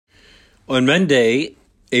On Monday,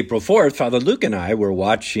 April 4th, Father Luke and I were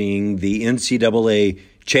watching the NCAA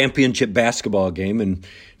championship basketball game, and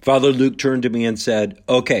Father Luke turned to me and said,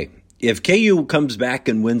 "Okay, if KU comes back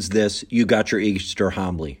and wins this, you got your Easter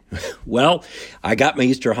homily." Well, I got my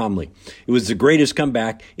Easter homily. It was the greatest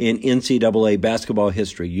comeback in NCAA basketball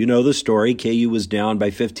history. You know the story. KU was down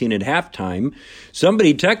by 15 at halftime.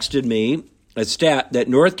 Somebody texted me a stat that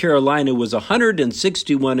North Carolina was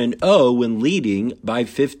 161-0 when leading by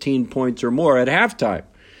 15 points or more at halftime.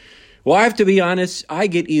 Well, I have to be honest, I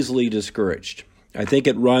get easily discouraged. I think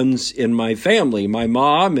it runs in my family. My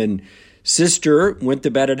mom and sister went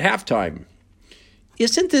to bed at halftime.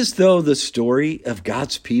 Isn't this, though, the story of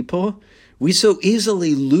God's people? We so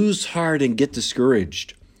easily lose heart and get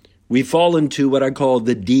discouraged. We fall into what I call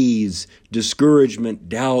the D's: discouragement,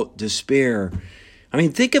 doubt, despair. I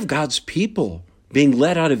mean, think of God's people being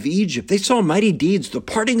led out of Egypt. They saw mighty deeds, the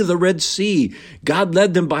parting of the Red Sea. God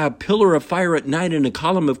led them by a pillar of fire at night and a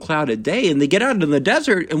column of cloud at day. And they get out in the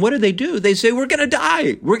desert, and what do? They say, "We're going to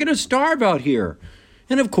die. We're going to starve out here."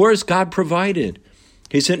 And of course, God provided.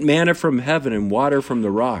 He sent manna from heaven and water from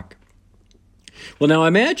the rock. Well, now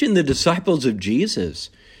imagine the disciples of Jesus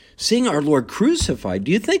seeing our Lord crucified.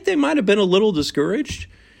 Do you think they might have been a little discouraged?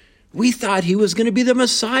 We thought he was going to be the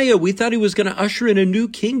Messiah. We thought he was going to usher in a new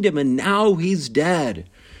kingdom, and now he's dead.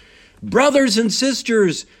 Brothers and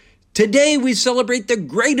sisters, today we celebrate the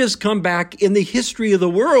greatest comeback in the history of the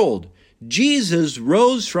world. Jesus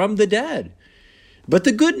rose from the dead. But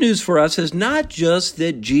the good news for us is not just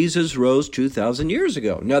that Jesus rose 2,000 years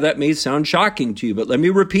ago. Now, that may sound shocking to you, but let me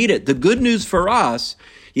repeat it. The good news for us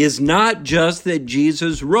is not just that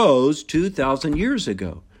Jesus rose 2,000 years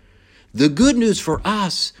ago. The good news for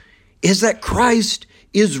us is that Christ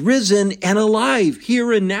is risen and alive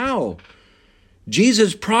here and now.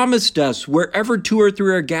 Jesus promised us, "Wherever two or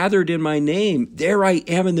three are gathered in my name, there I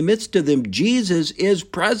am in the midst of them." Jesus is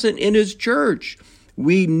present in his church.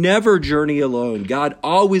 We never journey alone. God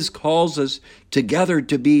always calls us together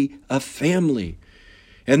to be a family.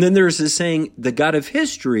 And then there's this saying, the God of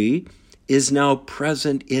history is now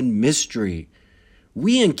present in mystery.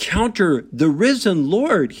 We encounter the risen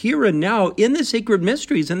Lord here and now in the sacred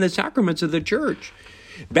mysteries and the sacraments of the church.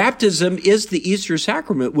 Baptism is the Easter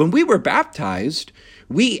sacrament. When we were baptized,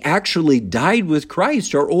 we actually died with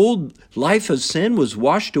Christ. Our old life of sin was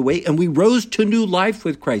washed away, and we rose to new life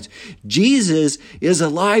with Christ. Jesus is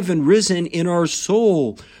alive and risen in our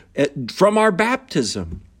soul from our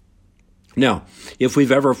baptism. Now, if we've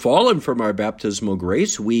ever fallen from our baptismal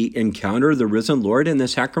grace, we encounter the risen Lord in the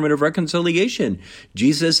sacrament of reconciliation.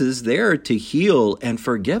 Jesus is there to heal and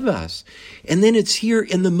forgive us. And then it's here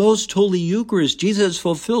in the most holy Eucharist. Jesus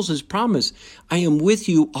fulfills his promise. "I am with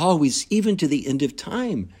you always, even to the end of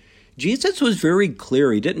time." Jesus was very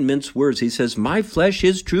clear. He didn't mince words. He says, "My flesh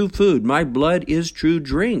is true food. My blood is true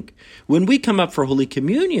drink." When we come up for Holy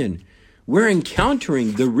Communion, we're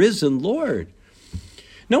encountering the risen Lord.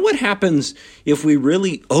 Now, what happens if we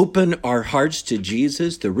really open our hearts to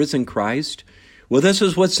Jesus, the risen Christ? Well, this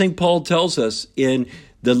is what St. Paul tells us in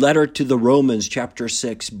the letter to the Romans, chapter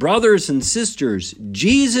 6. "Brothers and sisters,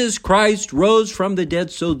 Jesus Christ rose from the dead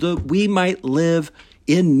so that we might live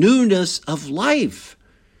in newness of life."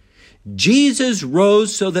 Jesus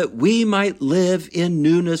rose so that we might live in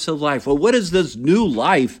newness of life. Well, what is this new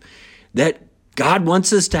life that God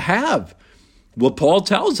wants us to have? Well, Paul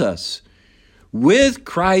tells us, with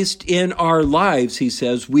Christ in our lives, he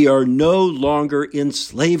says, we are no longer in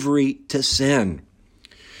slavery to sin.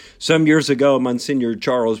 Some years ago, Monsignor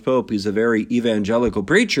Charles Pope, he's a very evangelical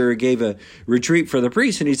preacher, gave a retreat for the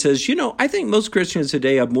priests, and he says, I think most Christians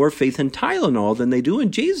today have more faith in Tylenol than they do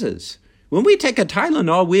in Jesus. When we take a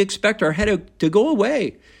Tylenol, we expect our headache to go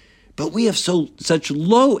away, but we have such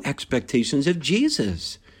low expectations of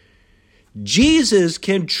Jesus. Jesus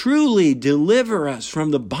can truly deliver us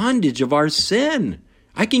from the bondage of our sin.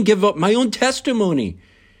 I can give up my own testimony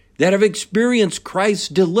that I've experienced Christ's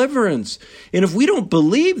deliverance. And if we don't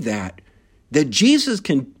believe that Jesus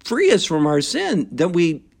can free us from our sin, then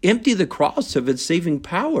we empty the cross of its saving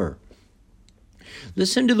power.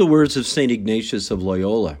 Listen to the words of St. Ignatius of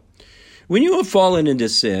Loyola. When you have fallen into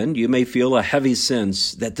sin, you may feel a heavy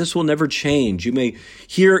sense that this will never change. You may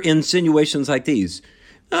hear insinuations like these.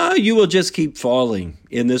 You will just keep falling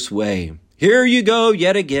in this way. Here you go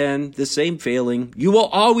yet again, the same failing. You will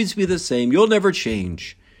always be the same. You'll never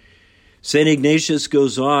change. St. Ignatius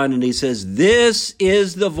goes on and he says, this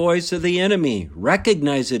is the voice of the enemy.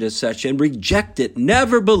 Recognize it as such and reject it.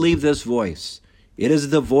 Never believe this voice. It is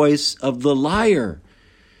the voice of the liar.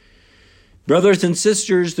 Brothers and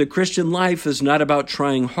sisters, the Christian life is not about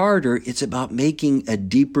trying harder. It's about making a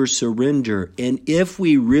deeper surrender. And if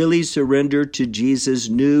we really surrender to Jesus,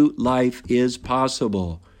 new life is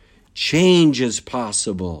possible. Change is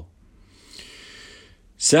possible.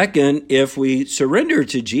 Second, if we surrender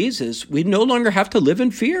to Jesus, we no longer have to live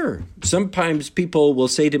in fear. Sometimes people will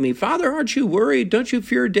say to me, Father, aren't you worried? Don't you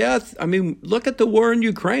fear death? I mean, look at the war in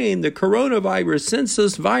Ukraine, the coronavirus,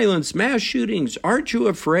 senseless violence, mass shootings. Aren't you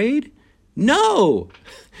afraid? No.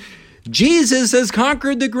 Jesus has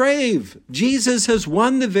conquered the grave. Jesus has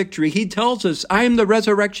won the victory. He tells us, I am the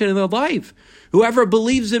resurrection and the life. Whoever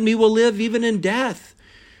believes in me will live even in death.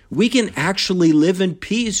 We can actually live in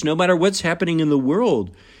peace no matter what's happening in the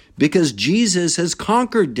world because Jesus has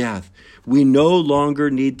conquered death. We no longer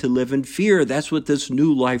need to live in fear. That's what this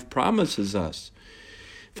new life promises us.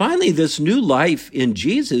 Finally, this new life in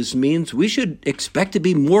Jesus means we should expect to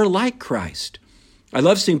be more like Christ. I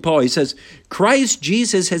love St. Paul. He says, Christ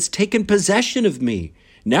Jesus has taken possession of me.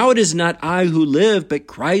 Now it is not I who live, but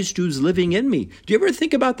Christ who's living in me. Do you ever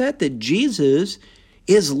think about that? That Jesus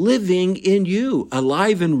is living in you,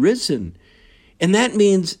 alive and risen. And that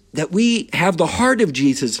means that we have the heart of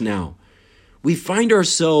Jesus now. We find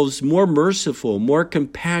ourselves more merciful, more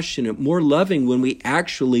compassionate, more loving when we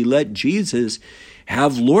actually let Jesus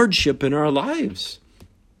have lordship in our lives.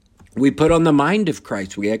 We put on the mind of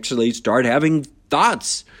Christ. We actually start having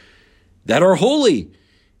thoughts that are holy,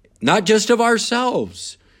 not just of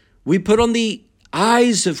ourselves. We put on the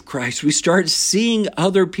eyes of Christ. We start seeing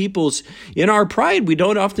other people's. In our pride, we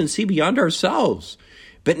don't often see beyond ourselves.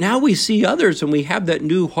 But now we see others and we have that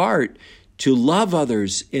new heart to love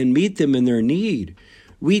others and meet them in their need.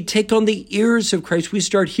 We take on the ears of Christ. We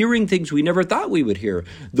start hearing things we never thought we would hear.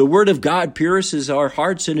 The Word of God pierces our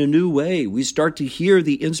hearts in a new way. We start to hear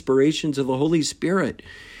the inspirations of the Holy Spirit.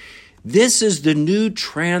 This is the new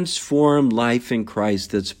transformed life in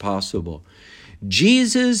Christ that's possible.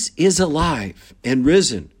 Jesus is alive and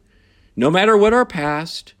risen. No matter what our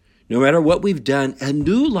past, no matter what we've done, a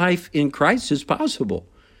new life in Christ is possible.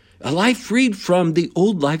 A life freed from the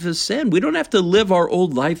old life of sin. We don't have to live our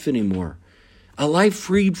old life anymore. A life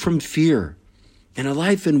freed from fear, and a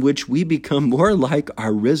life in which we become more like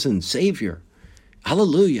our risen Savior.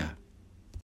 Hallelujah.